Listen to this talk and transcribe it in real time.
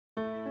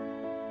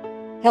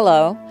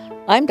Hello,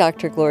 I'm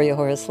Dr. Gloria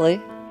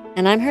Horsley.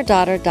 And I'm her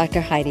daughter,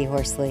 Dr. Heidi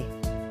Horsley.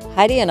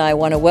 Heidi and I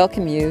want to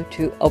welcome you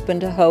to Open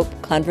to Hope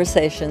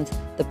Conversations,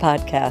 the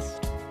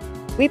podcast.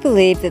 We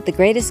believe that the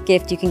greatest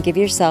gift you can give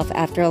yourself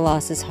after a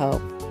loss is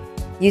hope,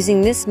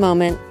 using this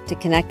moment to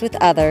connect with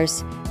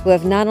others who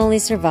have not only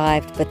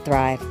survived but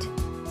thrived.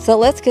 So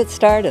let's get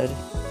started.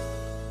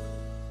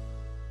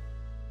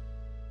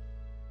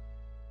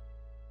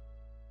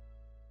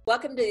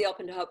 Welcome to the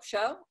Open to Hope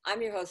Show.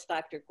 I'm your host,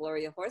 Dr.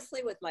 Gloria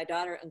Horsley, with my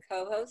daughter and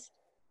co-host,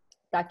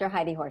 Dr.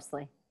 Heidi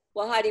Horsley.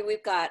 Well, Heidi,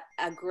 we've got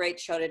a great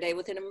show today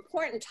with an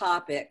important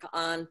topic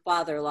on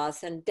father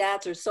loss, and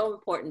dads are so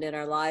important in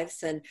our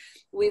lives. And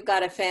we've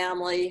got a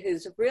family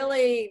who's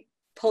really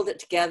pulled it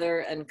together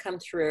and come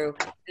through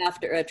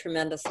after a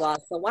tremendous loss.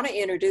 So why don't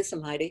you introduce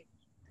them, Heidi?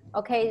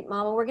 Okay,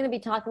 Mama, we're going to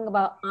be talking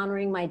about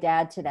honoring my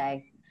dad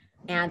today.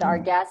 And our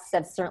guests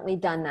have certainly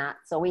done that.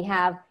 So we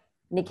have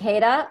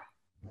Niles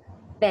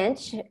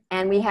Fitch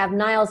and we have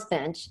Niles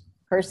Fitch,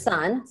 her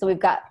son. So we've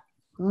got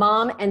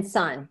mom and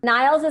son.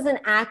 Niles is an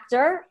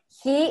actor.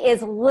 He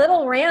is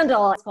Little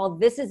Randall. It's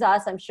called This Is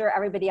Us. I'm sure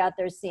everybody out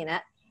there has seen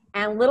it.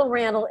 And Little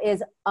Randall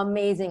is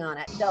amazing on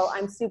it. So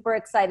I'm super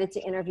excited to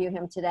interview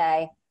him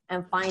today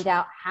and find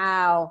out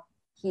how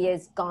he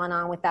has gone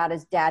on without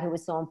his dad, who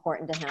was so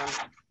important to him.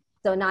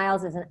 So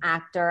Niles is an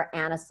actor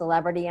and a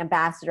celebrity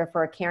ambassador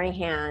for A Caring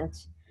Hand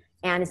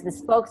and is the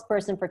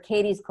spokesperson for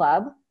Katie's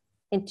Club.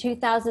 In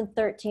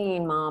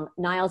 2013, Mom,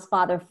 Niles'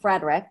 father,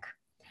 Frederick,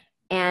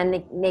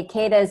 and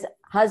Nikita's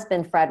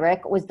husband,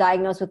 Frederick, was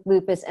diagnosed with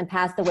lupus and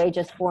passed away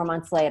just 4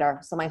 months later.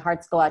 So my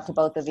hearts go out to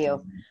both of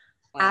you.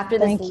 Wow. After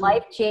this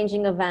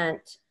life-changing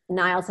event,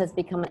 Niles has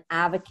become an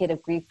advocate of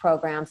grief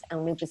programs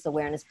and lupus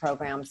awareness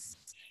programs.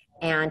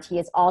 And he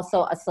is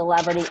also a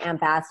celebrity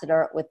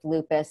ambassador with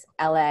Lupus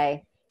LA.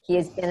 He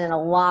has been in a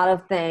lot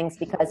of things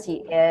because he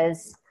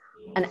is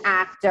an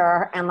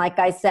actor. And like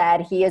I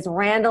said, he is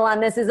Randall on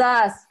This Is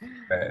Us.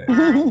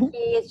 And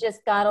he has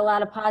just got a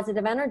lot of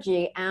positive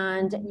energy,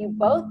 and you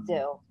both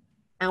do.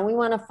 And we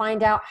want to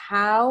find out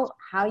how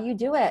you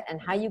do it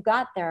and how you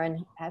got there,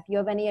 and if you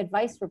have any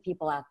advice for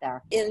people out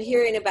there. In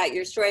hearing about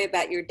your story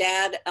about your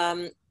dad, I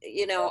want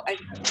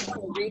to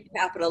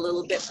recap it a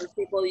little bit for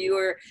people. You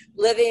were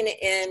living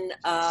in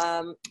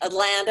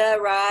Atlanta,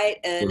 right?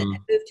 And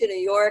moved to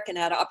New York and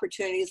had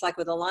opportunities like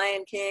with the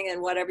Lion King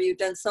and whatever. You've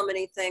done so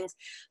many things.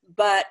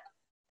 But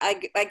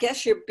I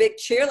guess you're a big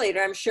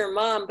cheerleader, I'm sure,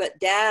 Mom, but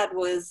Dad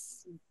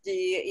was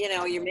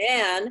your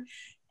man.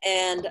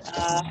 And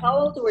how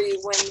old were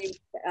you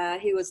when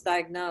he was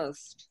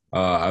diagnosed?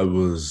 I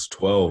was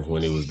 12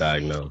 when he was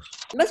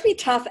diagnosed. It must be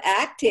tough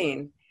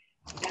acting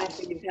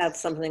after you've had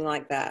something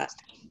like that.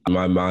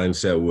 My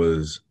mindset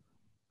was,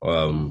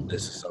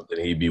 this is something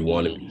he'd be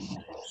wanting me to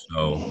do,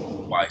 so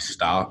why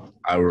stop?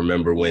 I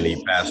remember when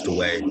he passed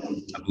away,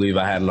 I believe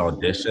I had an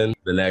audition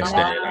the next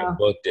day, and I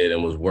booked it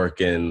and was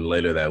working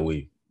later that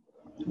week.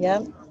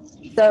 Yep.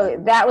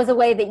 So that was a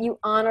way that you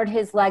honored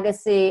his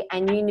legacy,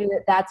 and you knew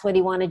that that's what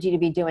he wanted you to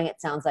be doing, it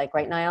sounds like,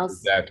 right, Niles?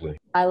 Exactly.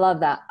 I love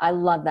that. I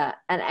love that.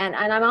 And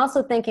I'm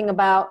also thinking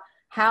about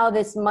how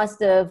this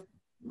must have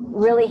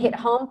really hit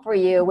home for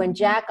you when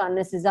Jack on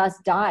This Is Us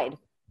died.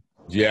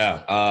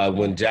 Yeah,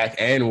 when Jack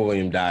and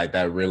William died,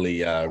 that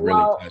really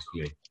touched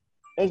me.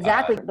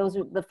 Exactly. Those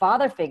are the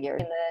father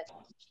figures in the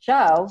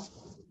show.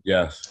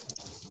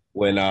 Yes.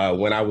 When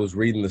I was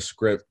reading the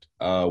script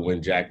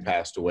when Jack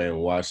passed away and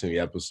watching the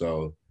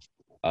episode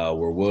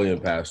where William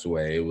passed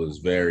away, it was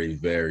very,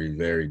 very,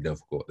 very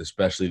difficult,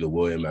 especially the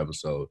William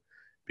episode,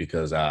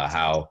 because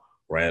how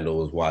Randall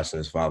was watching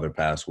his father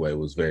pass away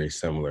was very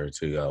similar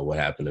to what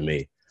happened to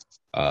me.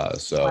 Wow.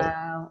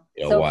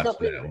 Watching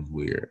that was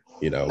weird.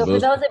 So for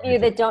those of you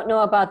that don't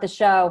know about the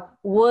show,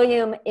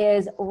 William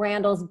is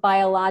Randall's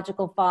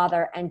biological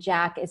father and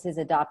Jack is his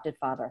adopted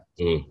father.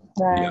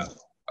 Right.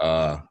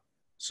 Yeah.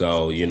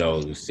 So,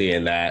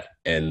 seeing that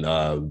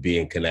and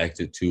being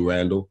connected to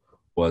Randall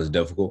was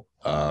difficult.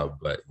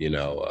 But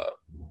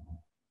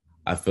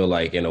I feel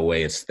like in a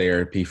way it's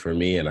therapy for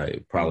me, and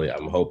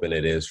I'm hoping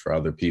it is for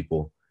other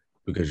people,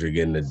 because you're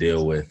getting to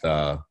deal with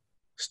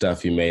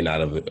stuff you may not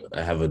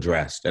have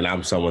addressed. And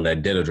I'm someone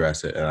that did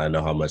address it, and I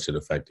know how much it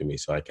affected me.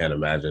 So I can't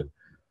imagine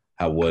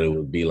what it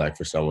would be like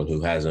for someone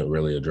who hasn't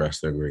really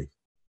addressed their grief.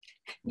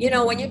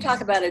 When you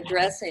talk about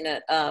addressing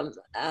it,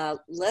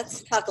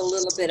 let's talk a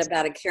little bit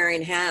about A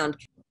Caring Hand.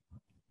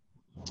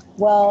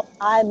 Well,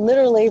 I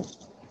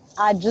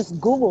just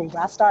Googled.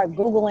 I started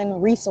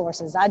Googling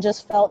resources. I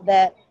just felt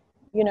that,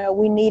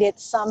 we needed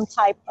some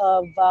type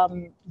of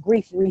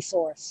grief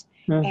resource.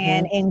 Mm-hmm.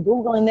 And in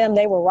Googling them,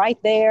 they were right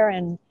there.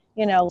 And,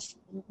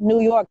 New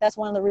York, that's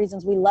one of the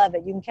reasons we love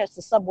it. You can catch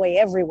the subway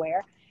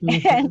everywhere.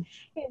 Mm-hmm. And,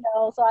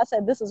 so I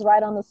said, this is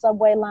right on the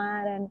subway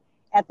line. And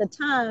at the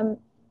time,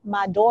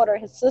 my daughter,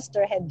 his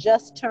sister, had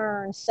just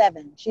turned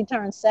 7. She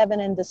turned 7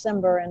 in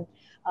December, and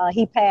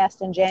he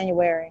passed in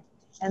January.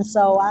 And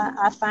so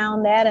I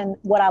found that, and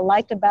what I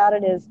liked about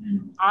it is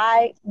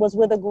I was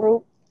with a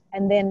group,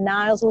 and then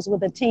Niles was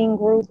with a teen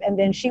group, and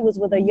then she was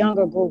with a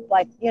younger group.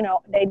 Like,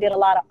 they did a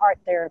lot of art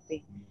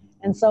therapy.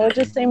 And so it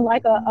just seemed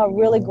like a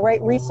really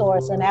great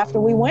resource. And after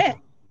we went,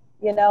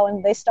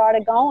 and they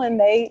started going,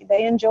 they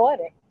enjoyed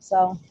it.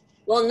 So.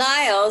 Well,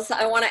 Niles,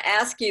 I want to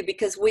ask you,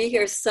 because we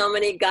hear so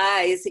many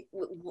guys,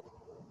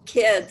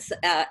 kids,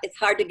 it's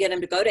hard to get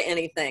them to go to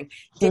anything.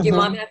 Did your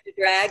mom have to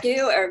drag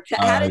you, or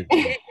how did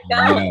you get to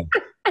go?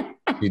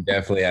 Yeah, she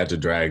definitely had to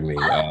drag me.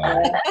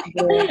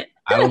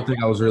 I don't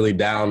think I was really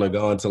down to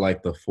go until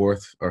like the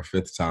 4th or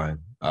 5th time.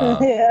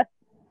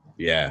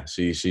 Yeah,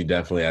 she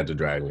definitely had to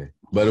drag me,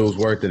 but it was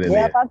worth it in the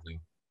end.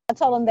 I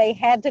told them they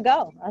had to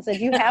go. I said,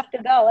 you have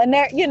to go. And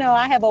they're,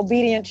 I have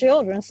obedient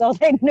children, so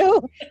they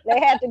knew they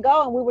had to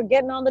go, and we were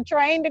getting on the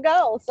train to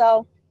go.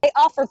 So they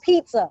offer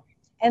pizza.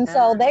 And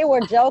so they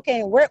were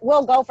joking,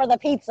 we'll go for the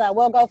pizza.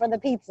 We'll go for the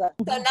pizza.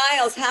 So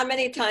Niles, how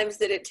many times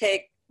did it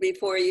take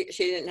before she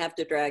didn't have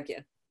to drag you?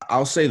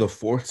 I'll say the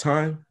 4th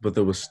time, but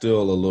there was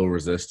still a little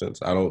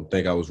resistance. I don't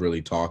think I was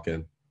really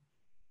talking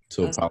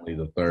till probably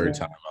the 3rd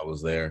time I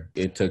was there.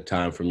 It took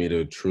time for me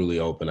to truly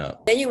open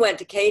up. Then you went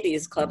to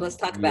Katie's Club. Let's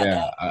talk about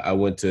that. Yeah, I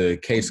went to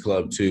Kate's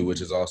Club too, which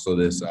is also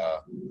this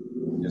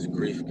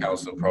grief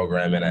counseling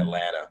program in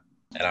Atlanta.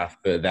 And I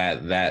feel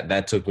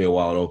that took me a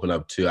while to open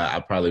up too.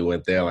 I probably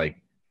went there like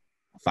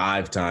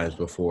 5 times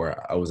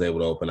before I was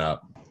able to open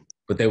up.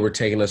 But they were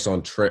taking us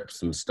on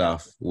trips and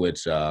stuff,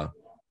 which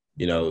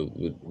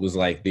was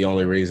like the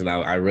only reason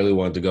I really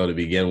wanted to go to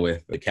begin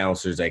with. The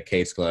counselors at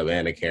Kate's Club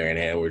and the Caring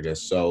Hand were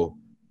just so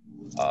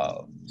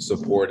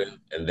supportive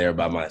and there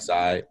by my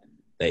side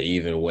that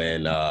even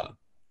when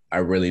I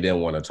really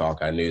didn't want to talk,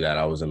 I knew that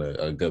I was in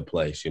a good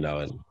place,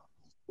 and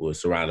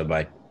was surrounded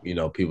by,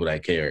 people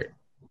that cared,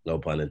 no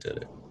pun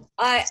intended.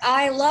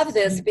 I love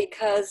this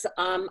because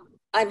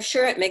I'm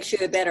sure it makes you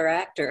a better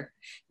actor,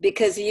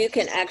 because you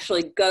can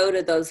actually go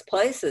to those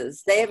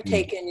places. They have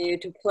taken you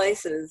to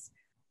places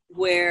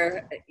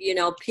where,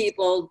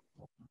 people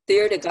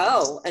fear to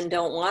go and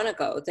don't want to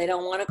go. They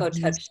don't want to go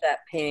touch that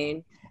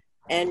pain.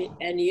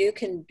 And you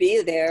can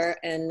be there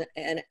and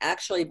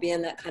actually be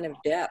in that kind of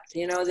depth.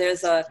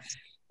 There's a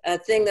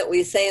thing that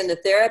we say in the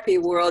therapy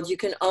world, you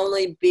can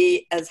only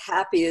be as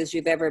happy as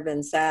you've ever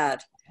been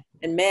sad.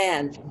 And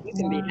man, you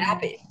can be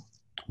happy.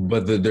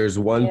 But there's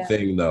one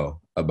thing, though,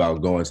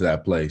 about going to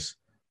that place.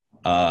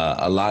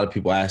 A lot of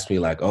people ask me,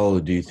 like, oh,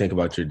 do you think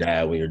about your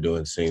dad when you're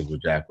doing scenes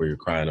with Jack where you're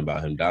crying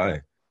about him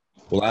dying?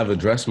 Well, I've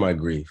addressed my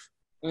grief.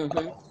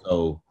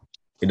 So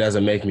it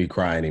doesn't make me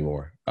cry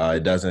anymore.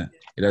 It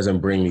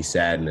doesn't bring me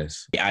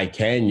sadness. I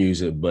can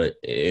use it, but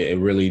it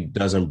really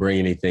doesn't bring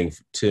anything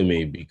to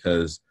me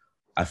because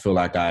I feel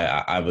like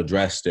I've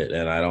addressed it,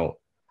 and I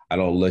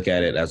don't look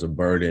at it as a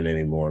burden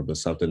anymore, but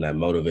something that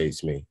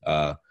motivates me.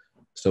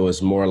 So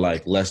it's more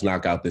like, let's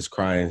knock out this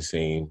crying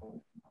scene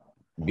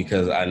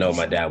because I know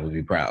my dad would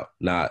be proud.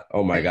 Not,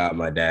 oh my God,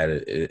 my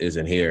dad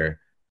isn't here.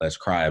 Let's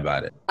cry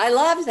about it. I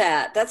love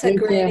that. That's a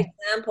great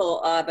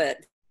example of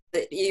it,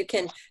 that you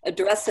can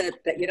address it,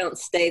 but you don't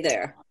stay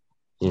there.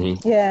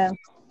 Yeah.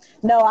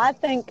 No, I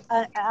think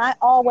I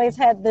always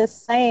had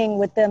this saying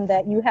with them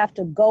that you have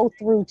to go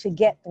through to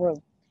get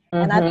through.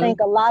 And I think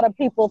a lot of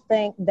people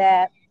think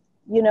that,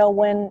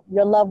 when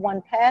your loved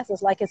one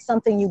passes, like it's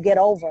something you get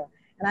over.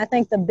 And I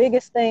think the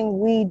biggest thing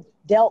we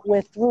dealt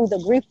with through the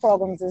grief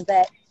programs is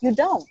that you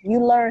don't.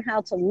 You learn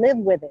how to live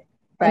with it.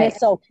 Right. And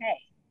it's okay.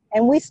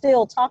 And we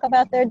still talk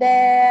about their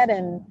dad,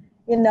 and,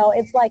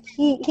 it's like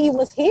he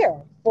was here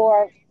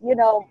for,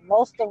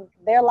 most of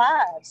their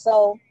lives.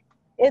 So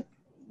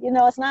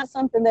it's not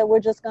something that we're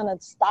just going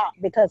to stop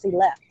because he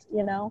left,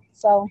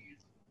 So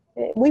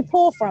we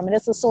pull from it.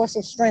 It's a source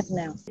of strength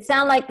now. It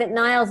sounds like that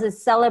Niles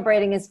is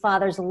celebrating his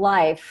father's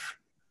life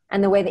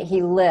and the way that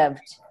he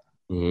lived.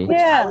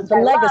 Yeah, the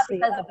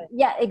legacy of it.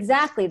 Yeah,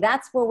 exactly.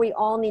 That's where we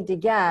all need to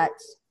get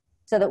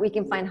so that we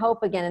can find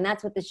hope again. And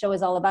that's what the show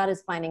is all about,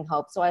 is finding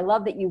hope. So I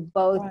love that you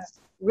both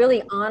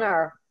really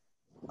honor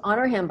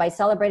him by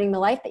celebrating the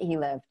life that he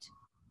lived.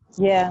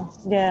 Yeah.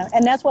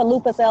 And that's what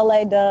Lupus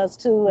LA does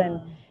too,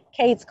 and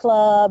Kate's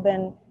Club,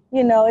 and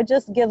it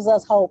just gives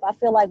us hope. I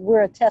feel like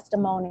we're a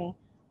testimony,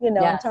 in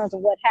terms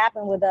of what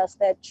happened with us,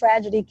 that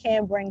tragedy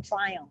can bring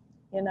triumph,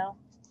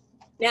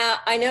 Now,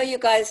 I know you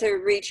guys are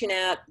reaching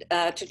out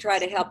to try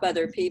to help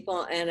other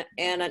people, and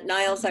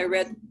Niles, I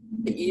read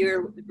that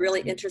you're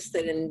really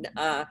interested in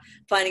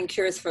finding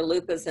cures for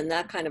lupus and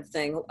that kind of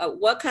thing.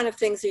 What kind of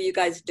things are you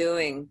guys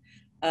doing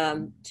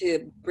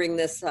to bring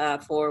this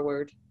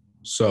forward?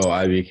 So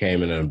I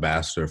became an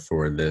ambassador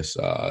for this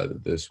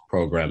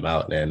program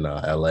out in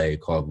LA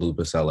called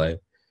Lupus LA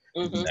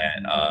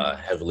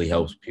that heavily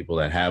helps people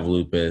that have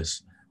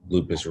lupus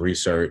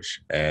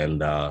research,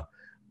 and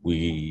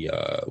we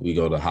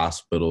go to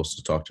hospitals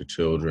to talk to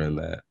children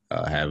that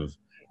have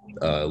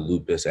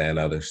lupus and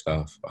other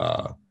stuff.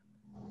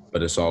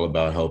 But it's all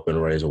about helping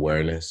raise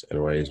awareness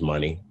and raise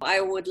money.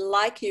 I would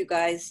like you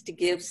guys to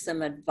give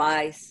some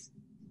advice,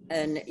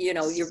 and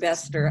your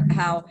best, or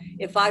how,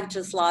 if I've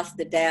just lost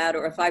the dad,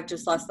 or if I've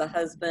just lost the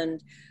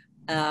husband,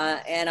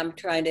 and I'm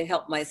trying to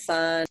help my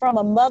son. From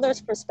a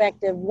mother's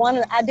perspective,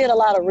 I did a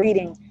lot of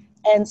reading,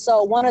 and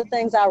so one of the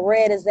things I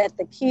read is that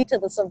the key to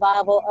the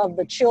survival of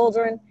the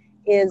children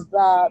is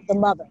the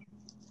mother,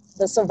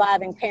 the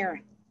surviving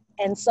parent.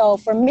 And so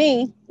for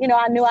me, you know,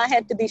 I knew I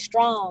had to be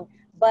strong,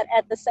 but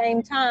at the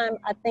same time,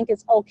 I think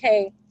it's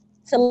okay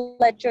to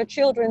let your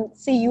children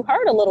see you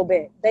hurt a little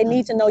bit. They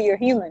need to know you're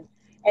human.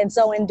 And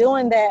so in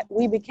doing that,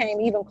 we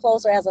became even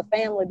closer as a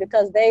family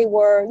because they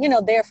were, you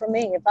know, there for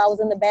me. If I was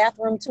in the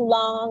bathroom too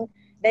long,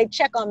 they'd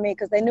check on me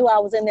because they knew I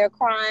was in there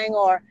crying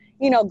or,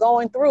 you know,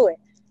 going through it.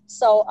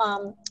 So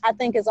I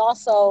think it's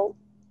also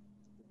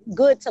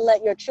good to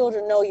let your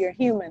children know you're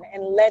human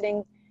and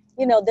letting,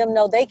 you know, them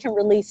know they can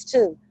release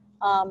too.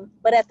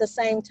 But at the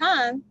same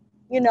time,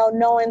 you know,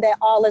 knowing that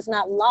all is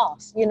not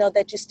lost, you know,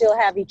 that you still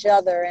have each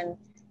other. And,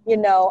 you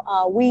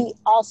know, we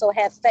also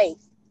have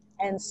faith.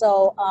 And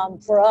so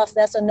for us,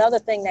 that's another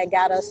thing that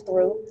got us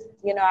through,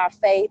 you know, our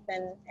faith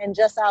and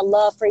just our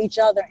love for each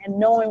other and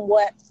knowing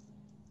what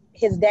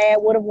his dad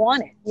would have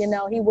wanted. You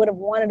know, he would have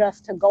wanted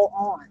us to go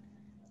on.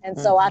 And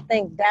so I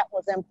think that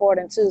was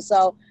important too.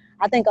 So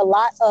I think a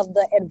lot of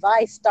the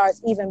advice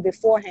starts even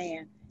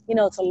beforehand, you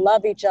know, to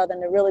love each other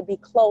and to really be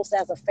close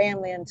as a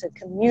family and to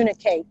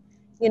communicate,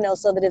 you know,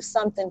 so that if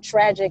something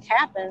tragic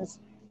happens,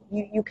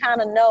 you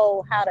kind of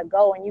know how to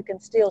go and you can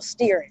still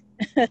steer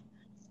it.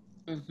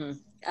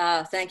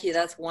 Thank you.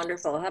 That's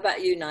wonderful. How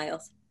about you,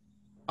 Niles?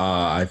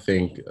 I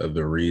think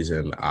the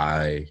reason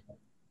I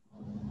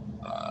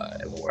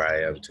am where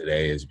I am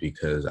today is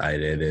because I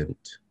didn't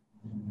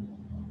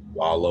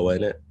wallow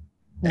in it.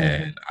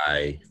 And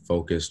I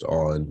focused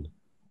on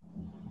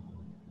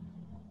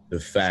the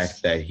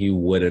fact that he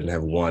wouldn't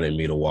have wanted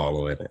me to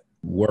wallow in it.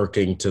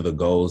 Working to the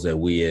goals that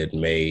we had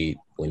made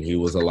when he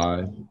was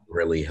alive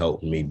really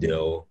helped me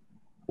deal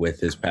with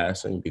his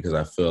passing because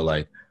I feel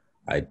like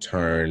I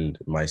turned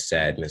my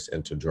sadness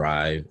into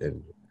drive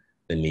and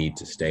the need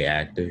to stay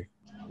active,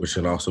 which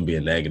can also be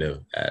a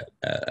negative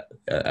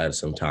at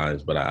some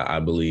times. But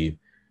I believe,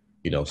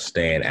 you know,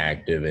 staying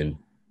active and,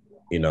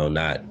 you know,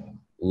 not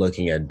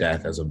looking at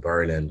death as a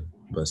burden,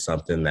 but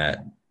something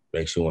that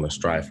makes you want to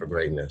strive for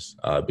greatness,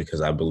 because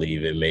I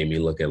believe it made me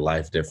look at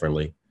life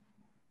differently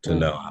to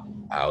know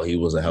how he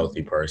was a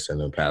healthy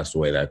person and passed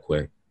away that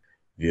quick,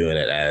 viewing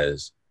it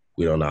as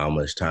we don't know how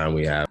much time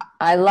we have.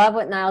 I love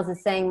what Niles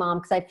is saying, Mom,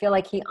 because I feel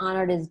like he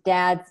honored his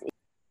dad's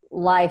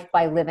life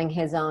by living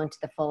his own to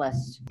the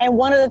fullest. And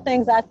one of the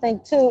things I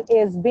think too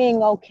is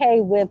being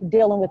okay with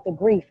dealing with the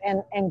grief,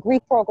 and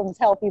grief programs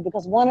help you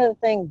because one of the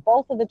things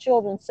both of the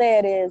children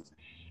said is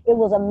it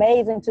was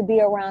amazing to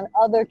be around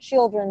other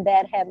children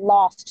that had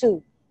lost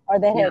too, or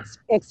that had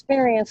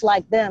experienced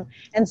like them.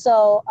 And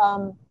so,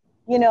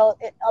 you know,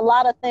 a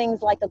lot of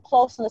things like the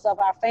closeness of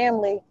our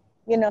family,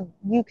 you know,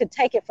 you could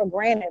take it for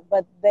granted,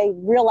 but they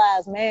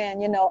realize,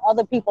 man, you know,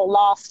 other people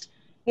lost,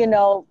 you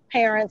know,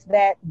 parents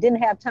that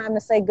didn't have time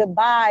to say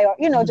goodbye or,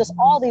 you know, just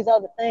all these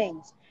other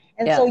things.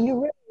 And so you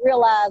really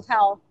realize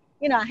how,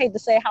 you know, I hate to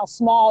say how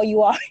small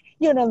you are,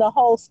 you know, the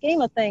whole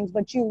scheme of things,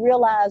 but you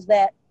realize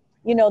that,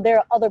 you know, there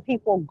are other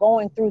people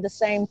going through the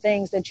same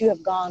things that you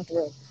have gone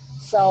through.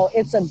 So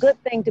it's a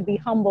good thing to be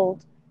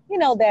humbled, you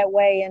know, that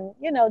way. And,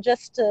 you know,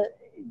 just to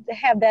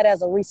have that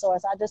as a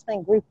resource. I just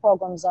think grief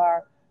programs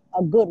are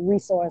a good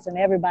resource and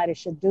everybody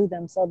should do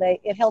them. So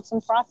it helps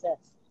them process.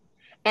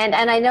 And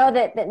I know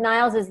that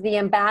Niles is the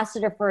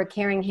ambassador for A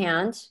Caring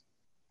Hand,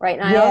 right,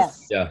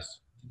 Niles? Yes.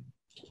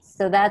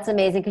 So that's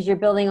amazing because you're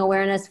building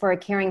awareness for A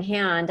Caring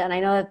Hand. And I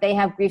know that they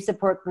have grief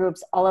support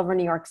groups all over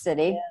New York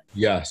City.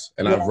 Yes.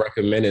 And I've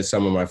recommended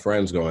some of my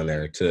friends going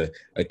there to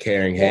A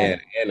Caring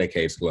Hand and a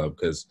Case Club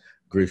because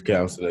grief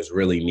counseling is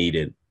really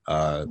needed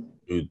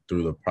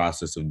through the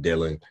process of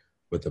dealing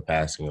with the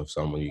passing of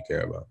someone you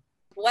care about.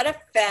 What a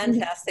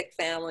fantastic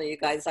family you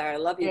guys are. I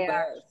love you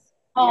both.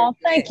 Oh,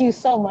 thank you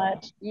so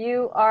much.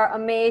 You are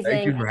amazing.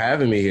 Thank you for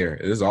having me here.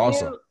 This is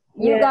awesome.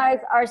 You guys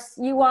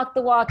you walk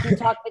the walk, you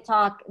talk the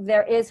talk.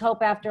 There is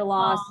hope after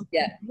loss.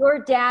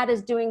 Your dad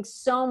is doing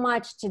so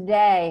much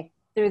today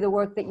through the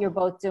work that you're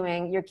both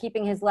doing. You're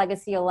keeping his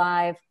legacy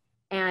alive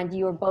and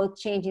you are both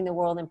changing the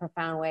world in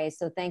profound ways.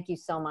 So thank you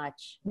so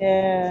much.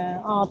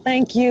 Yeah. Oh,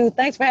 thank you.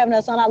 Thanks for having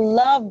us on. I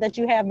love that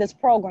you have this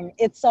program.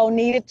 It's so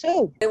needed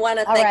too. We want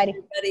to thank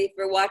everybody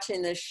for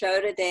watching this show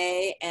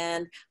today.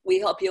 And we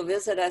hope you'll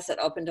visit us at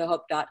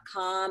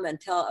opentohope.com and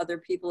tell other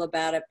people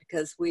about it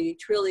because we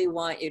truly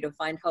want you to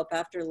find hope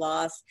after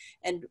loss.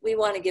 And we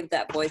want to give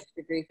that voice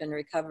to grief and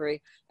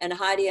recovery. And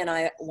Heidi and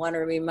I want to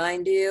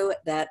remind you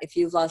that if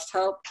you've lost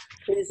hope,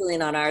 please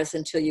lean on ours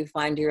until you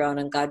find your own,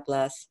 and God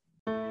bless.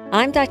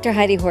 I'm Dr.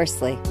 Heidi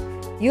Horsley.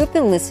 You have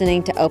been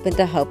listening to Open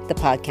to Hope, the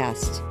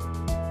podcast.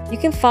 You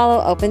can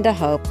follow Open to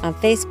Hope on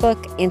Facebook,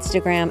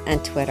 Instagram,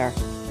 and Twitter.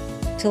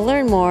 To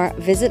learn more,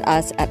 visit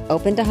us at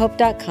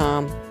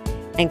opentohope.com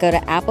and go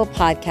to Apple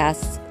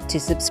Podcasts to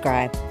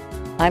subscribe.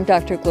 I'm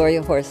Dr.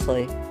 Gloria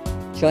Horsley.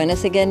 Join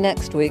us again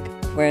next week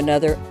for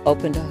another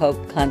Open to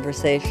Hope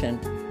conversation,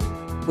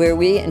 where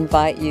we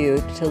invite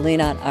you to lean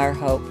on our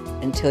hope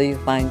until you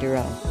find your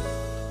own.